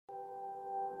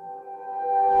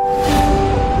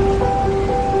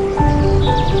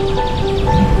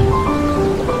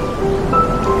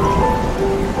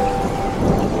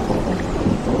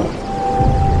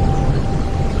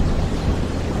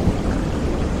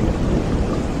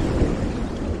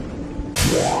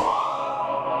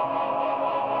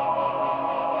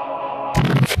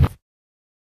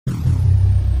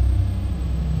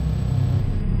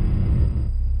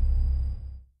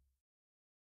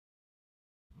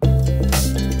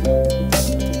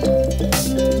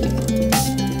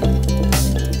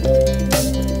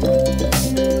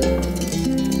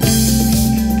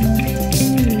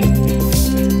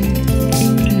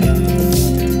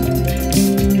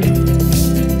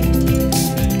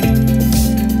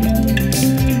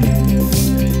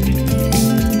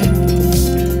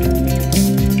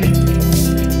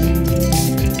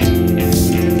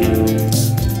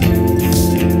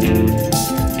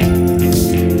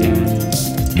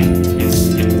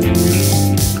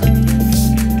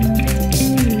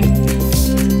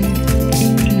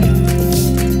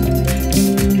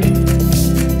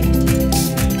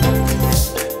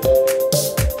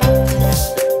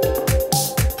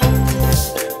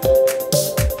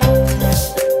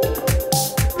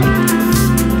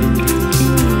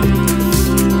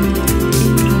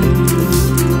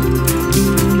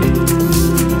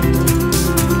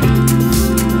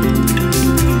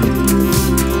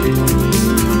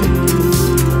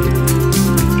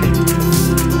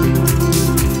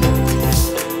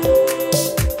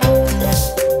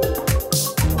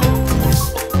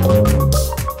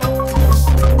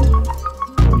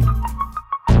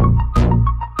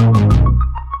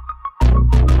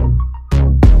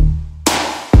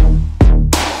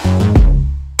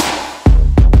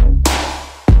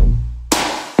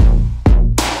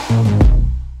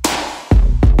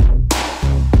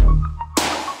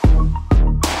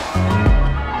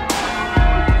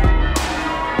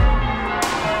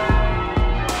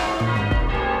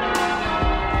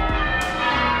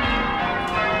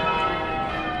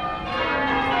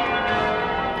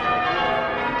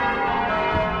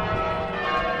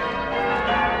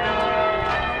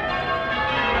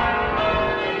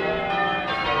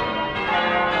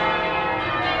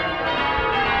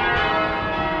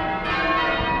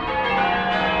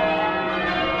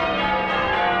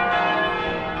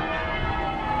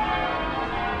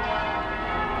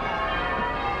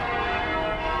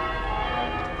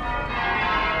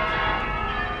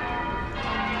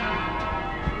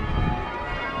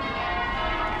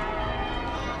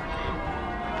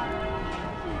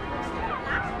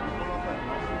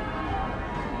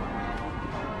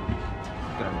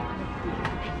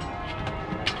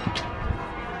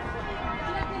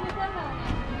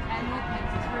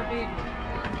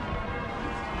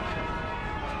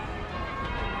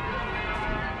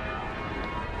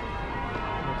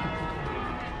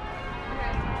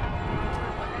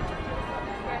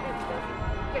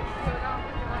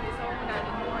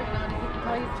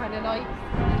kind of like.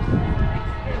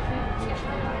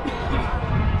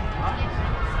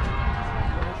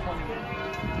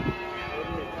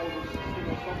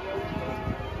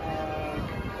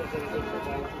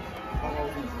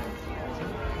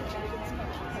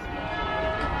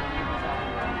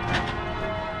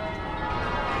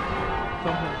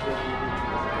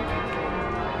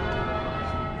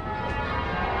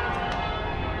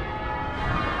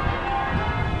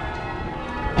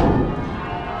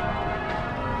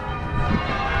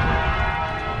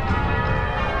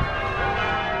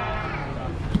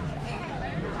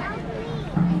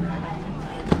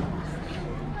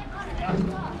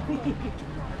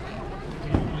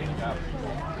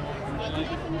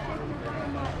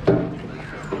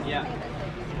 Yeah.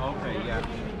 Okay, yeah.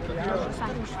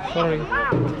 Sorry.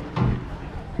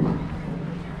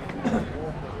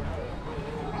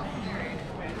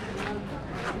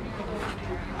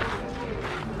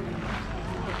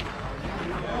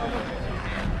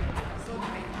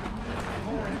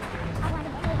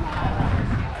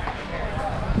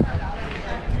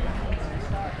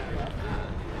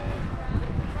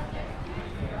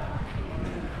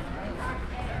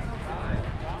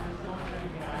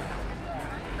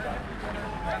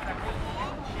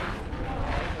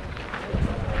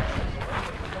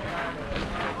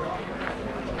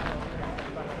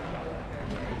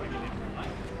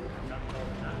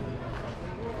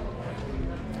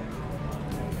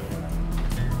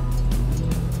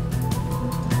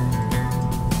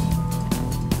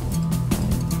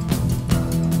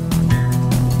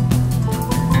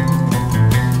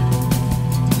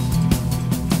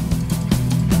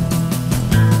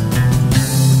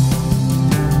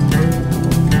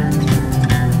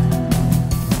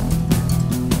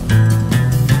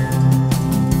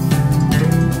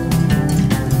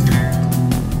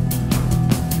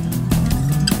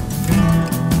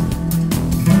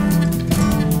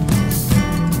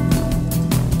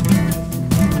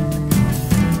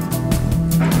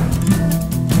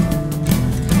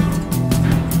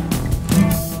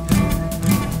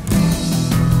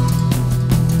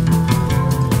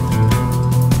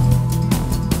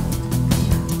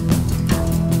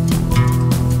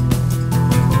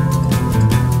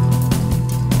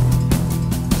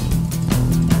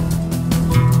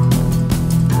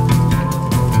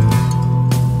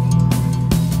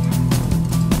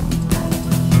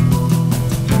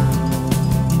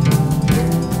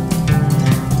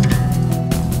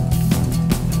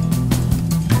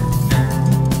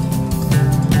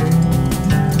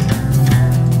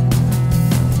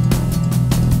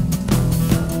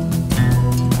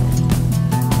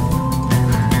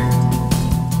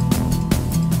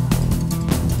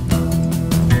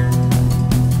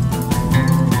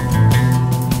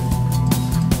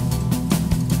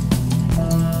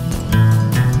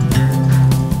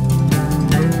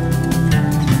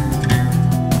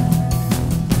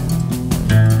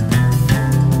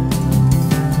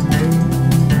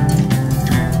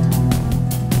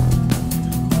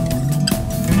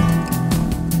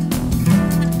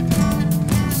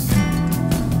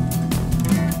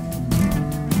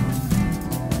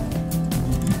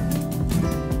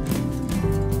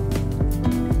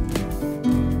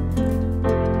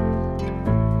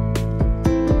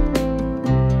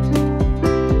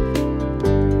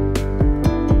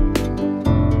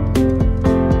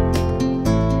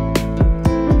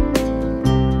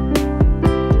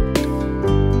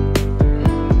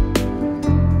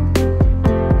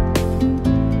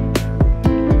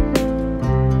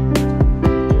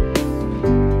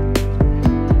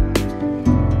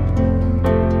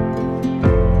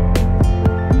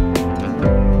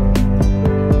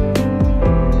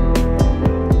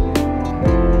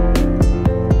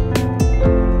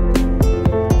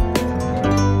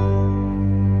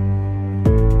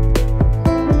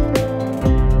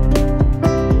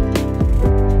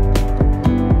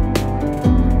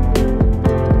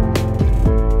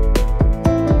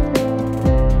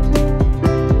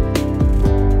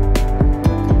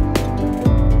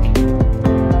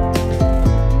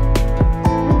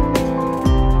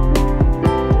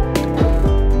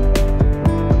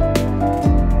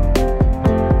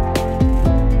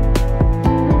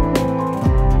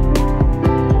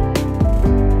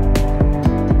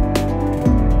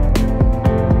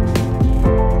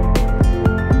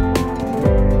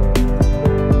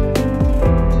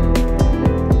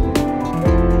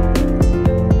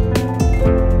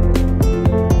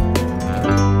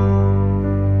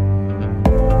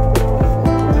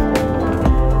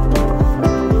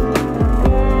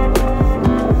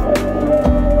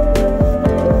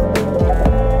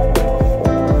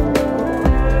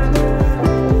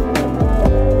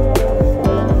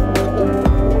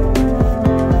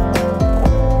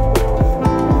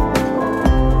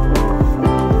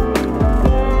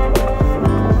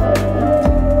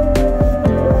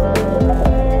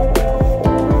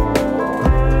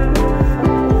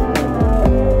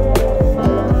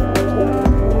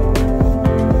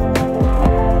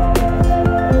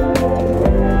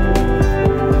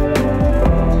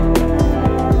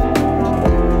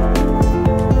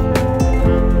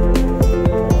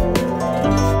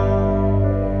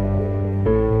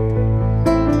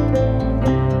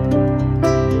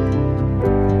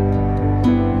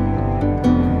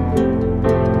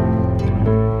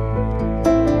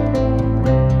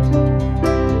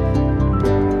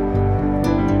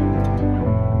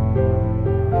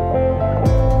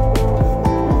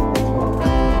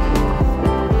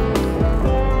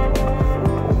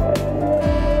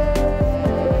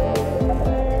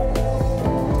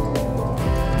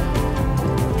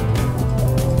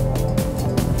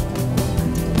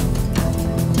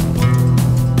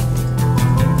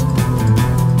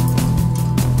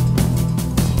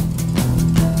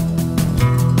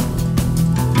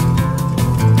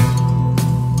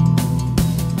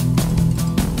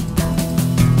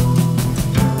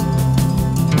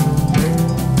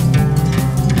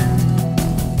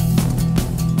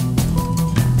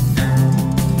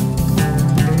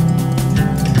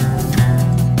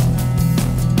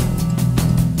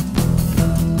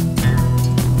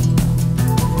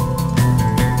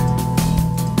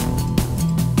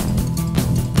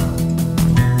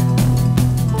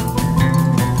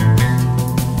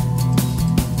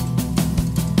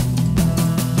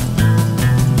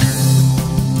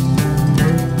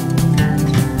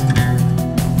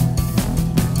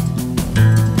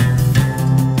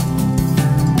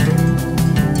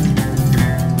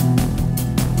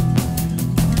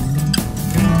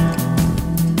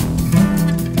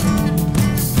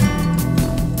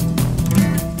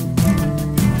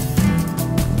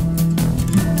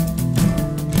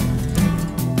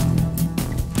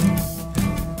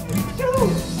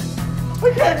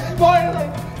 they're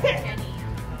smiling.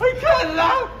 I can't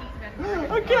laugh.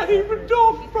 I can't even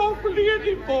talk properly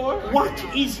anymore. What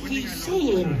is he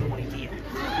saying, my dear?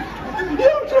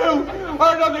 You two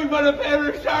are nothing but a pair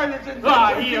of charlatans.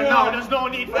 Ah, here, no, there's no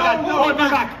need for that. Hold me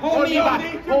back, hold me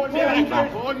back, hold me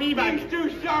back, hold me back. These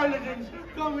two charlatans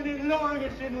coming in, luring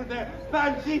us in with their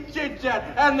fancy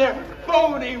chit-chat and their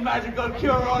phony magical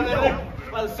cure-all.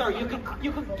 Well, sir, you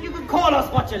can call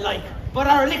us what you like, but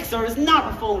our elixir is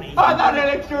not a phony. Oh, that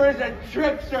elixir is a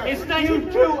trickster. It's not. You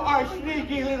two are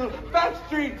sneaky little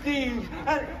backstreet thieves.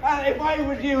 And if I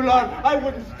was you, Lord, I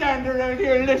wouldn't stand around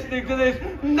here listening to this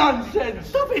nonsense.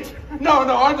 Stop it. No,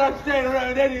 I'm not staying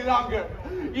around any longer.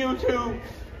 You two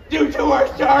are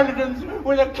charlatans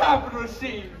with a capital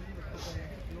C.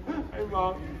 Hey,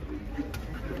 Mom.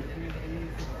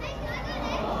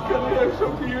 Can I have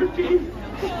some of your teeth?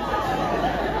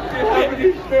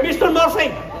 Mr. Murphy!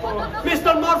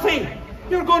 Mr. Murphy!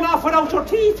 You're going off without your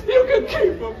teeth! You can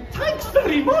keep them! Thanks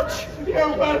very much!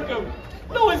 You're welcome!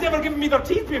 No one's ever given me their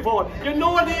teeth before. You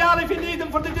know where they are if you need them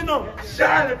for the dinner.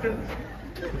 Charlatans!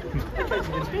 I can't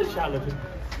even spell charlatan.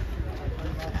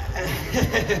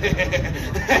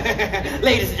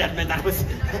 Ladies and gentlemen, that was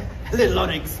a little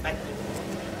unexpected.